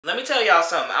me tell y'all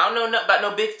something. I don't know nothing about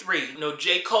no big three. No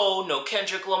J. Cole, no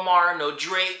Kendrick Lamar, no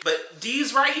Drake. But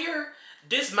these right here,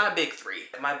 this my big three.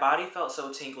 My body felt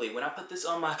so tingly when I put this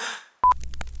on my...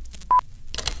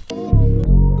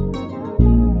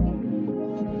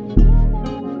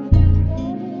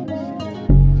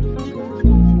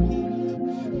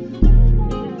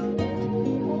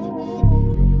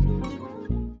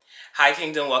 Hi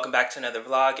Kingdom, welcome back to another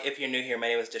vlog. If you're new here, my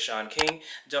name is Dishon King.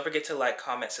 Don't forget to like,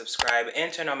 comment, subscribe,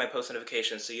 and turn on my post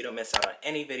notifications so you don't miss out on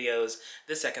any videos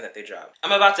the second that they drop.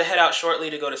 I'm about to head out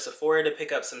shortly to go to Sephora to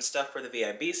pick up some stuff for the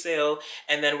VIB sale,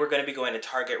 and then we're going to be going to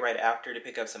Target right after to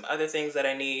pick up some other things that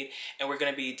I need, and we're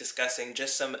going to be discussing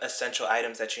just some essential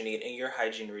items that you need in your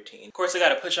hygiene routine. Of course, I got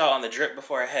to put y'all on the drip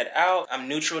before I head out. I'm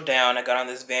neutral down. I got on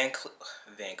this Van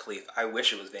Cleef. I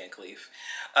wish it was Van Cleef.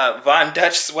 Von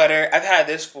Dutch sweater. I've had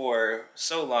this for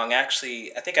so long.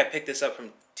 Actually, I think I picked this up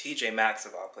from TJ Maxx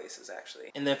of all places, actually.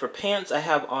 And then for pants, I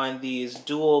have on these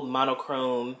dual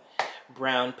monochrome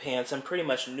brown pants. I'm pretty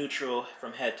much neutral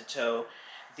from head to toe.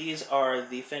 These are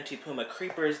the Fenty Puma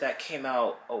Creepers that came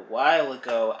out a while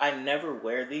ago. I never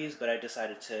wear these, but I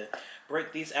decided to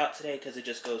break these out today because it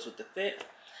just goes with the fit.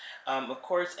 Of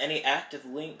course, any active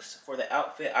links for the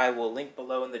outfit I will link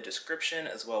below in the description,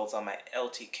 as well as on my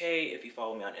LTK if you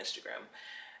follow me on Instagram.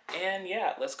 And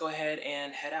yeah, let's go ahead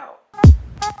and head out.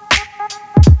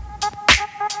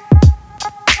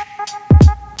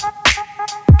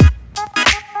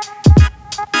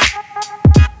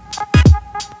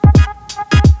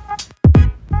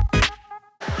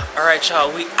 Alright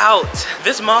y'all, we out.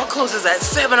 This mall closes at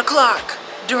 7 o'clock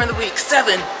during the week.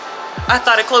 7. I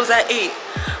thought it closed at 8.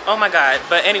 Oh my god.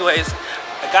 But anyways,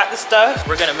 I got the stuff.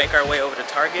 We're gonna make our way over to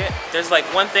Target. There's like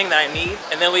one thing that I need,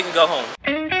 and then we can go home.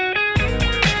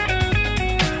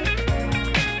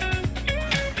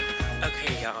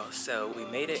 Okay y'all, so we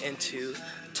made it into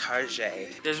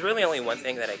Target. There's really only one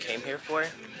thing that I came here for,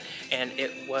 and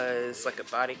it was like a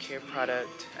body care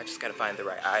product. I just gotta find the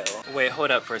right aisle. Wait, hold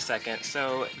up for a second.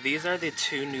 So these are the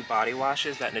two new body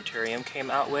washes that Naturium came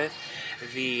out with.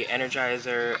 The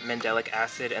Energizer Mandelic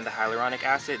Acid and the Hyaluronic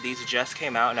Acid. These just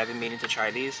came out and I've been meaning to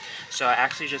try these. So I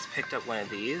actually just picked up one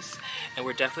of these, and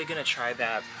we're definitely gonna try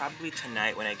that probably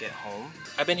tonight when I get home.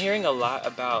 I've been hearing a lot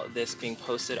about this being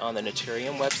posted on the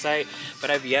Naturium website,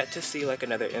 but I've yet to see like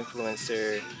another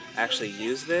influencer actually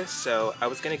use this. So I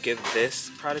was gonna give this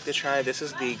product a try. This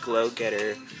is the Glow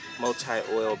Getter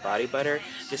Multi-Oil Body Butter.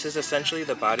 This is essentially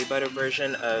the body butter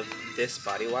version of this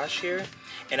body wash here.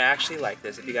 And I actually like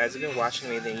this. If you guys have been watching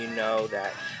me, then you know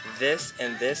that this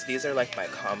and this, these are like my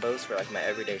combos for like my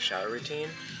everyday shower routine.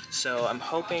 So I'm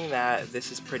hoping that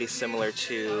this is pretty similar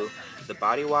to the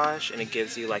body wash, and it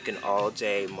gives you like an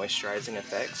all-day moisturizing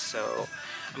effect. So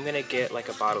I'm gonna get like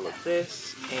a bottle of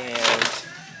this, and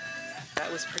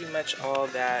that was pretty much all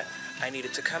that I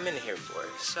needed to come in here for.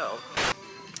 So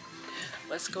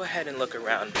let's go ahead and look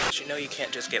around, because you know you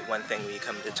can't just get one thing when you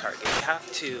come to Target. You have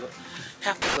to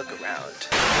look around.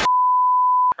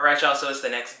 Alright y'all, so it's the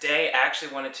next day. I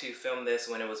actually wanted to film this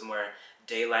when it was more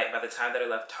daylight. By the time that I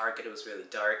left Target, it was really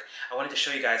dark. I wanted to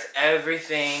show you guys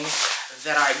everything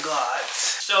that I got.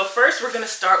 So first we're gonna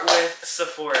start with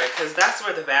Sephora, because that's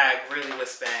where the bag really was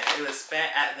spent. It was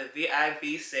spent at the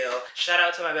VIB sale. Shout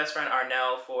out to my best friend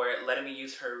Arnell for letting me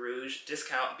use her Rouge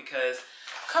discount, because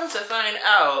come to find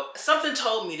out, something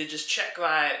told me to just check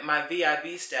my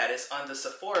VIB status on the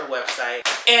Sephora website,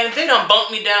 and they done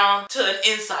bumped me down to an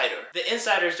insider. The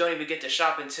insiders don't even get to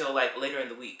shop until like later in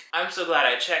the week. I'm so glad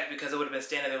I checked, because I would have been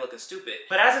standing there looking stupid.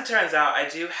 But as it turns out, I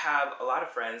do have a lot of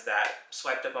friends that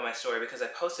swiped up on my story, because I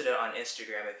posted it on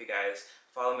Instagram. If you guys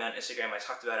follow me on Instagram, I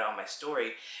talked about it on my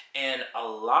story, and a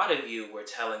lot of you were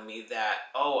telling me that,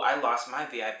 oh, I lost my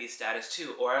VIB status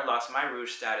too, or I lost my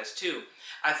Rouge status too.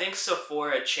 I think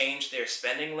Sephora changed their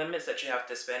spending limits that you have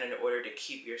to spend in order to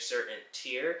keep your certain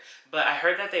tier, but I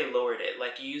heard that they lowered it.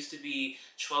 Like, it used to be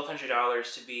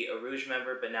 $1,200 to be a Rouge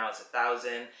member, but now it's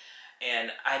 $1,000.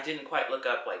 And I didn't quite look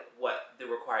up like what the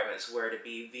requirements were to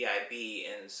be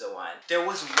VIB and so on. There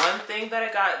was one thing that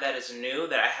I got that is new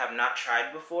that I have not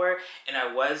tried before, and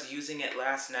I was using it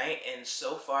last night, and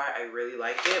so far I really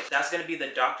like it. That's gonna be the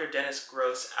Dr. Dennis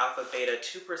Gross Alpha Beta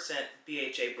 2%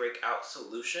 BHA Breakout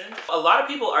Solution. A lot of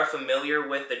people are familiar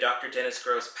with the Dr. Dennis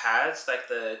Gross pads, like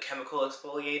the chemical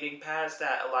exfoliating pads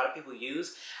that a lot of people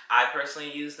use. I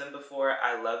personally used them before.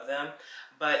 I love them.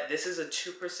 but this is a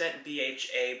 2%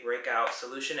 BHA breakout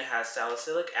solution. It has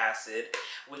salicylic acid,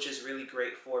 which is really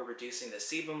great for reducing the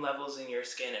sebum levels in your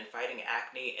skin and fighting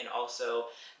acne, and also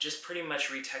just pretty much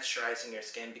retexturizing your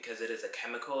skin because it is a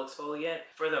chemical exfoliant.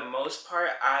 For the most part,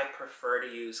 I prefer to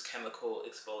use chemical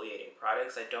exfoliating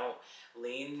products. I don't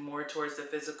lean more towards the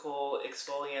physical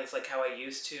exfoliants like how I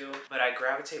used to, but I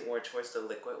gravitate more towards the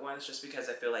liquid ones just because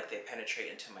I feel like they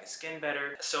penetrate into my skin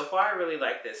better. So far, I really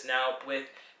like this. Now, with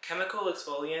chemical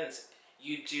exfoliants,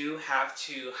 you do have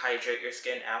to hydrate your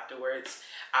skin afterwards.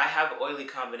 I have oily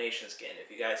combination skin,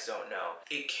 if you guys don't know.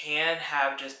 It can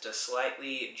have just a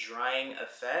slightly drying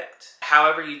effect.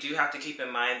 However, you do have to keep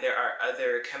in mind there are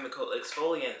other chemical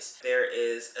exfoliants. There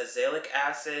is azelaic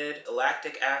acid,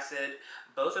 lactic acid.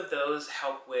 Both of those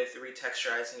help with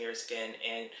retexturizing your skin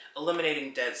and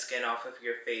eliminating dead skin off of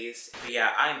your face. But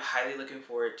yeah, I'm highly looking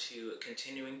forward to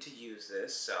continuing to use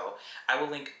this. So I will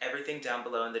link everything down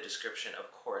below in the description,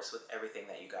 of course, with everything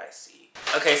that you guys see.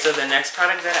 Okay, so the next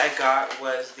product that I got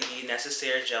was the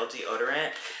Necessaire Gel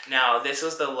Deodorant. Now, this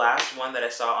was the last one that I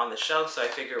saw on the shelf, so I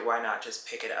figured why not just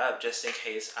pick it up just in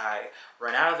case I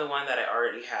run out of the one that I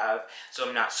already have, so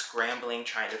I'm not scrambling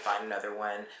trying to find another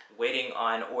one, waiting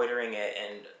on ordering it,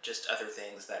 and just other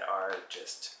things that are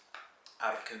just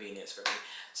out of convenience for me.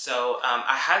 So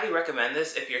I highly recommend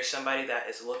this if you're somebody that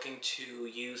is looking to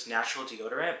use natural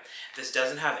deodorant. This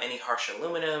doesn't have any harsh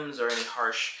aluminums or any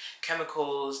harsh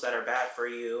chemicals that are bad for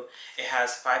you. It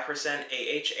has 5%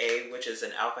 AHA, which is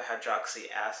an alpha hydroxy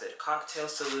acid cocktail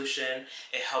solution.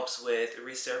 It helps with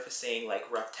resurfacing like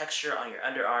rough texture on your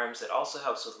underarms. It also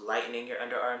helps with lightening your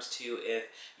underarms too if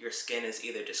your skin is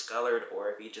either discolored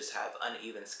or if you just have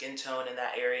uneven skin tone in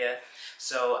that area.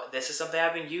 So this is something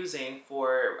I've been using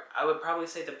for, I would probably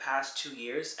say, the past 2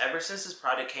 years. Ever since this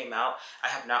product came out, I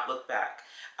have not looked back.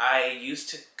 I used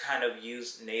to kind of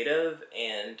use Native,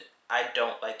 and I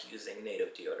don't like using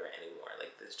Native deodorant anymore.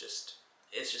 Like, this just,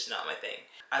 it's just not my thing.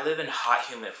 I live in hot,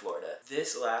 humid Florida.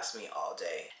 This lasts me all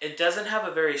day. It doesn't have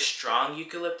a very strong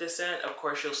eucalyptus scent. Of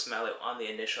course, you'll smell it on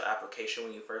the initial application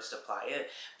when you first apply it,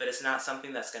 but it's not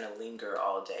something that's gonna linger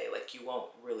all day. Like, you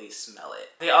won't really smell it.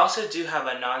 They also do have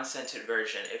a non-scented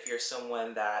version if you're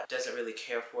someone that doesn't really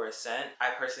care for a scent.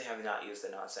 I personally have not used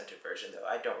the non-scented version though.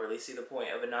 I don't really see the point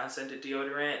of a non-scented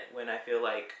deodorant when I feel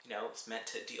like, you know, it's meant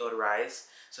to deodorize.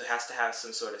 So it has to have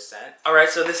some sort of scent. All right,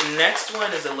 so this next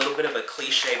one is a little bit of a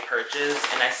cliche purchase,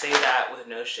 and I say that with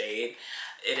no shade.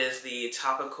 It is the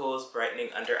Topicals Brightening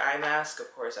Under Eye Mask.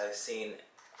 Of course, I've seen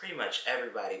pretty much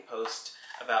everybody post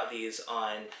about these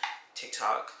on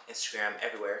TikTok, Instagram,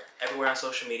 everywhere on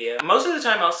social media. Most of the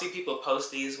time I'll see people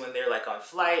post these when they're like on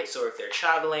flights or if they're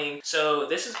traveling. So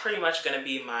this is pretty much gonna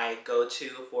be my go-to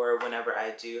for whenever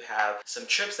I do have some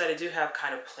trips that I do have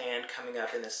kind of planned coming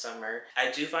up in the summer.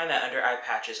 I do find that under eye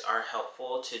patches are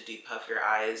helpful to depuff your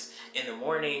eyes in the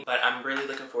morning, but I'm really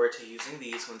looking forward to using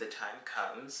these when the time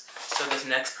comes. So this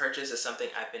next purchase is something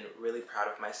I've been really proud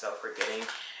of myself for getting,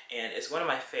 and it's one of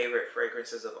my favorite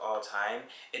fragrances of all time.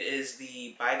 It is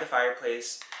the By the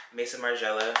Fireplace Mason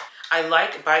Margiela. I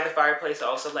like By the Fireplace. I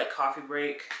also like Coffee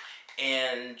Break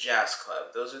and Jazz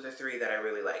Club. Those are the three that I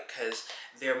really like because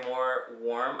they're more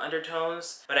warm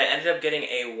undertones. But I ended up getting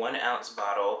a 1 ounce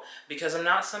bottle because I'm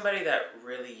not somebody that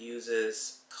really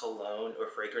uses cologne or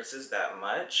fragrances that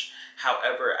much.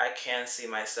 However, I can see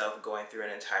myself going through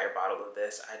an entire bottle of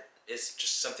this. It's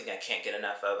just something I can't get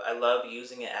enough of. I love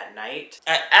using it at night.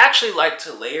 I actually like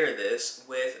to layer this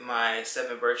with my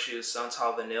 7 Virtues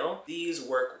Santal Vanille. These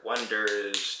work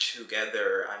wonders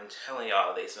together. I'm telling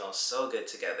y'all, they smell so good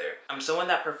together. I'm someone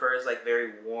that prefers like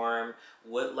very warm,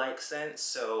 wood-like scents,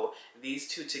 so these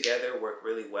two together work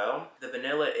really well. The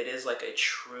vanilla, it is like a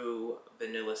true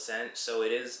vanilla scent, so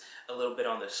it is a little bit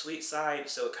on the sweet side,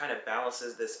 so it kind of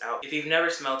balances this out. If you've never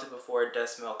smelled it before, it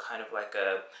does smell kind of like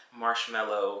a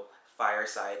marshmallow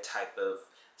fireside type of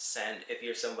scent. If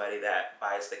you're somebody that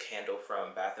buys the candle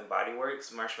from Bath and Body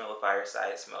Works, Marshmallow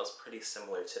Fireside smells pretty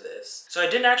similar to this. So I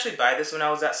didn't actually buy this when I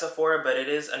was at Sephora, but it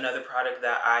is another product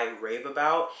that I rave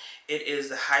about. It is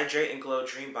the Hydrate and Glow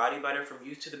Dream Body Butter from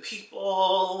Youth to the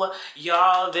People.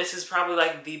 Y'all, this is probably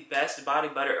like the best body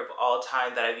butter of all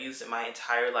time that I've used in my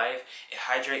entire life. It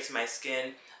hydrates my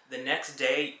skin. The next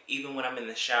day, even when I'm in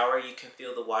the shower, you can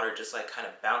feel the water just like kind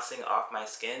of bouncing off my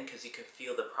skin because you can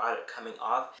feel the product coming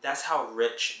off. That's how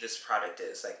rich this product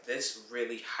is. Like, this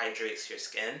really hydrates your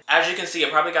skin. As you can see, I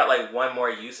probably got like 1 more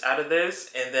use out of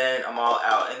this and then I'm all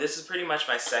out. And this is pretty much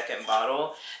my 2nd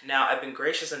bottle. Now, I've been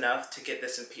gracious enough to get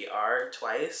this in PR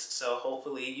twice. So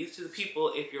hopefully, Youth to the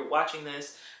People, if you're watching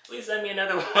this, please send me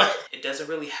another one. It doesn't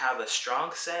really have a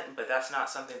strong scent, but that's not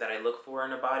something that I look for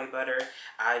in a body butter.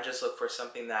 I just look for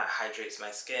something that that hydrates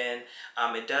my skin.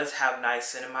 It does have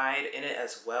niacinamide in it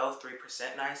as well,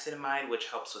 3% niacinamide, which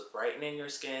helps with brightening your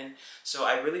skin. So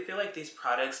I really feel like these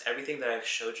products, everything that I've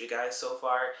showed you guys so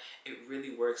far, it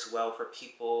really works well for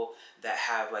people that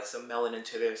have like some melanin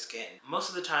to their skin. Most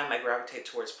of the time I gravitate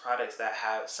towards products that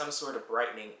have some sort of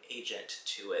brightening agent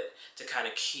to it to kind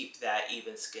of keep that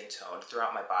even skin tone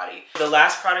throughout my body. The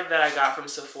last product that I got from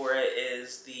Sephora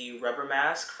is the rubber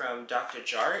mask from Dr.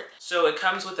 Jart. So it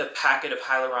comes with a packet of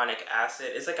hyaluronic acid.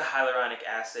 It's like a hyaluronic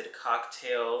acid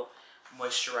cocktail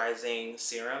moisturizing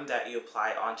serum that you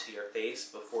apply onto your face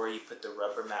before you put the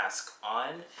rubber mask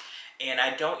on. And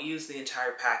I don't use the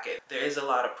entire packet. There is a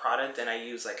lot of product and I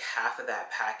use like half of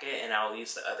that packet and I'll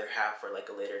use the other half for like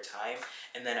a later time,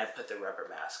 and then I put the rubber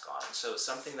mask on. So it's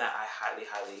something that I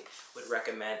highly would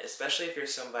recommend, especially if you're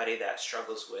somebody that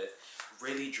struggles with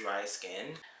really dry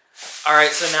skin.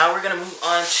 Alright, so now we're gonna move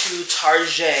on to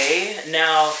Target.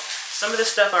 Now, some of the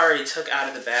stuff I already took out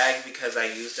of the bag because I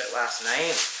used it last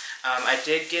night. I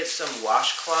did get some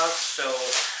washcloths, so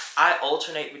I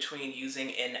alternate between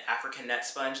using an African net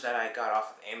sponge that I got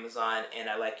off of Amazon, and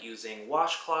I like using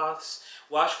washcloths.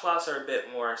 Washcloths are a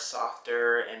bit more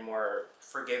softer and more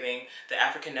forgiving. The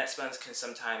African net sponge can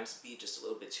sometimes be just a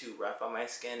little bit too rough on my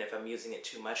skin if I'm using it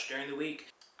too much during the week.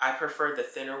 I prefer the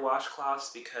thinner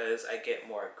washcloths because I get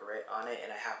more grit on it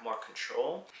and I have more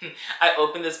control. I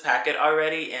opened this packet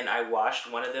already and I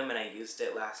washed one of them and I used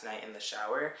it last night in the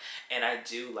shower, and I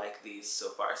do like these so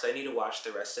far, so I need to wash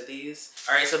the rest of these.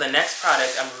 Alright, so the next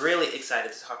product, I'm really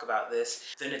excited to talk about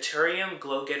this. The Naturium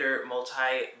Glow Getter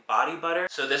Multi Body Butter.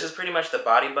 So this is pretty much the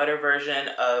body butter version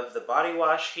of the body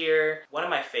wash here. One of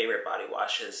my favorite body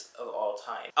washes of all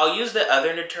time. I'll use the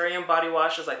other Naturium body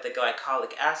washes like the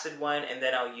glycolic acid one, and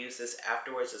then I'll use this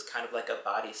afterwards as kind of like a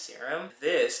body serum.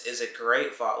 This is a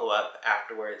great follow-up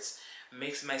afterwards.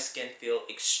 Makes my skin feel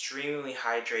extremely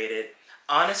hydrated.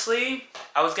 Honestly,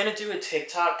 I was gonna do a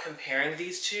TikTok comparing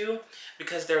these two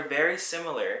because they're very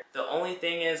similar. The only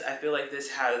thing is I feel like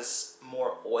this has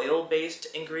more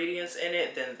oil-based ingredients in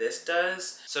it than this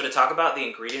does. So to talk about the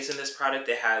ingredients in this product,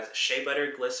 it has shea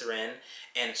butter, glycerin,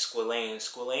 and squalane.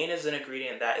 Squalane is an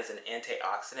ingredient that is an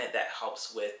antioxidant that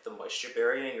helps with the moisture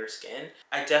barrier in your skin.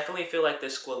 I definitely feel like the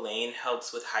squalane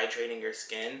helps with hydrating your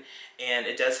skin, and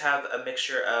it does have a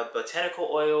mixture of botanical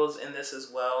oils in this as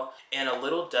well, and a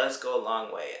little does go a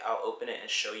long way. I'll open it and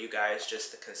show you guys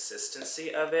just the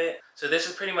consistency of it. So this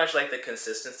is pretty much like the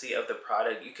consistency of the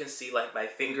product. You can see like my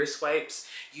finger swipes.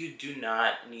 You do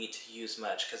not need to use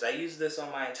much because I used this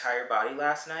on my entire body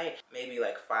last night, maybe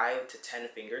like 5 to 10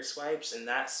 finger swipes, and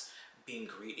that's being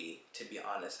greedy, to be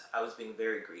honest. I was being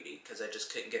very greedy because I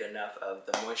just couldn't get enough of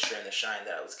the moisture and the shine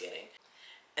that I was getting.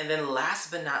 And then last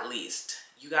but not least,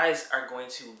 you guys are going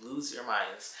to lose your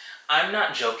minds. I'm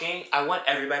not joking. I want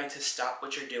everybody to stop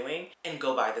what you're doing and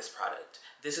go buy this product.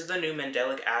 This is the new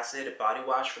Mandelic Acid Body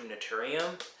Wash from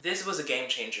Naturium. This was a game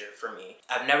changer for me.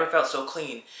 I've never felt so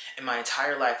clean in my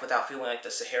entire life without feeling like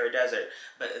the Sahara Desert.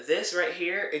 But this right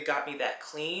here, it got me that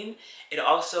clean. It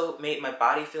also made my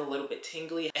body feel a little bit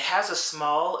tingly. It has a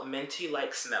small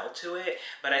minty-like smell to it,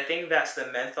 but I think that's the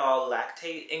menthol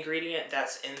lactate ingredient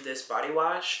that's in this body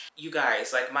wash. You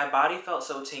guys, like my body felt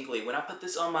so tingly. When I put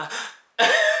this on my...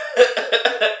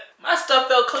 my stuff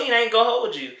felt clean, I ain't gonna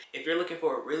hold you. If you're looking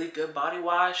for a really good body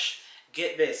wash,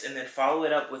 get this and then follow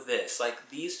it up with this. Like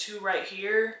these two right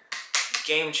here,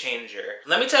 game changer.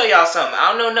 Let me tell y'all something. I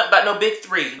don't know nothing about no big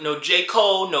three. No J.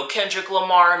 Cole, no Kendrick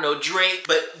Lamar, no Drake.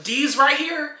 But these right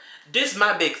here, this is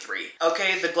my big three.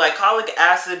 Okay, the glycolic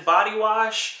acid body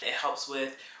wash, it helps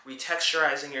with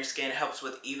retexturizing your skin, helps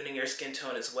with evening your skin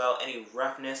tone as well. Any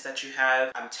roughness that you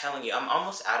have, I'm telling you, I'm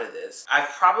almost out of this. I've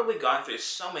probably gone through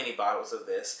so many bottles of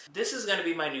this. This is gonna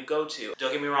be my new go-to.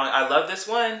 Don't get me wrong, I love this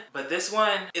one, but this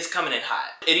one is coming in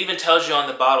hot. It even tells you on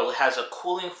the bottle it has a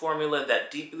cooling formula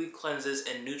that deeply cleanses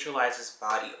and neutralizes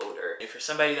body odor. If you're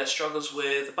somebody that struggles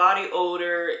with body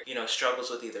odor, you know,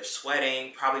 struggles with either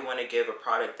sweating, probably want to give a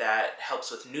product that helps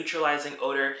with neutralizing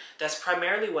odor. That's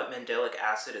primarily what Mandelic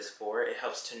Acid is for. It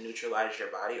helps to neutralize your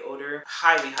body odor.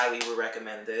 Highly would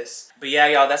recommend this. But yeah,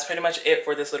 y'all, that's pretty much it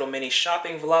for this little mini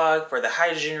shopping vlog for the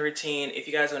hygiene routine. If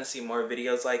you guys want to see more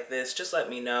videos like this, just let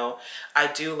me know. I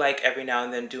do like every now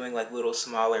and then doing like little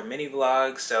smaller mini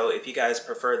vlogs, so if you guys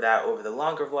prefer that over the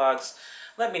longer vlogs,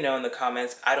 let me know in the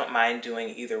comments. I don't mind doing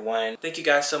either one. Thank you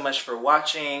guys so much for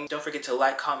watching. Don't forget to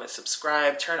like, comment,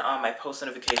 subscribe, turn on my post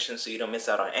notifications so you don't miss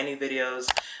out on any videos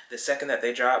the second that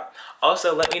they drop.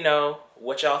 Also, let me know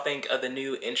what y'all think of the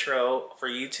new intro for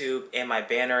YouTube and my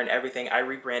banner and everything. I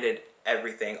rebranded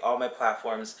everything, all my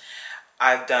platforms.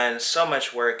 I've done so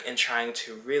much work in trying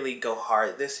to really go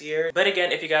hard this year. But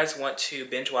again, if you guys want to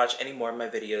binge watch any more of my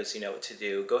videos, you know what to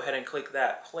do. Go ahead and click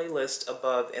that playlist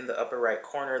above in the upper right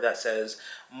corner that says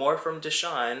more from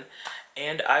Dishon,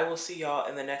 and I will see y'all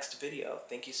in the next video.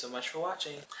 Thank you so much for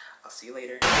watching. I'll see you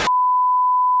later.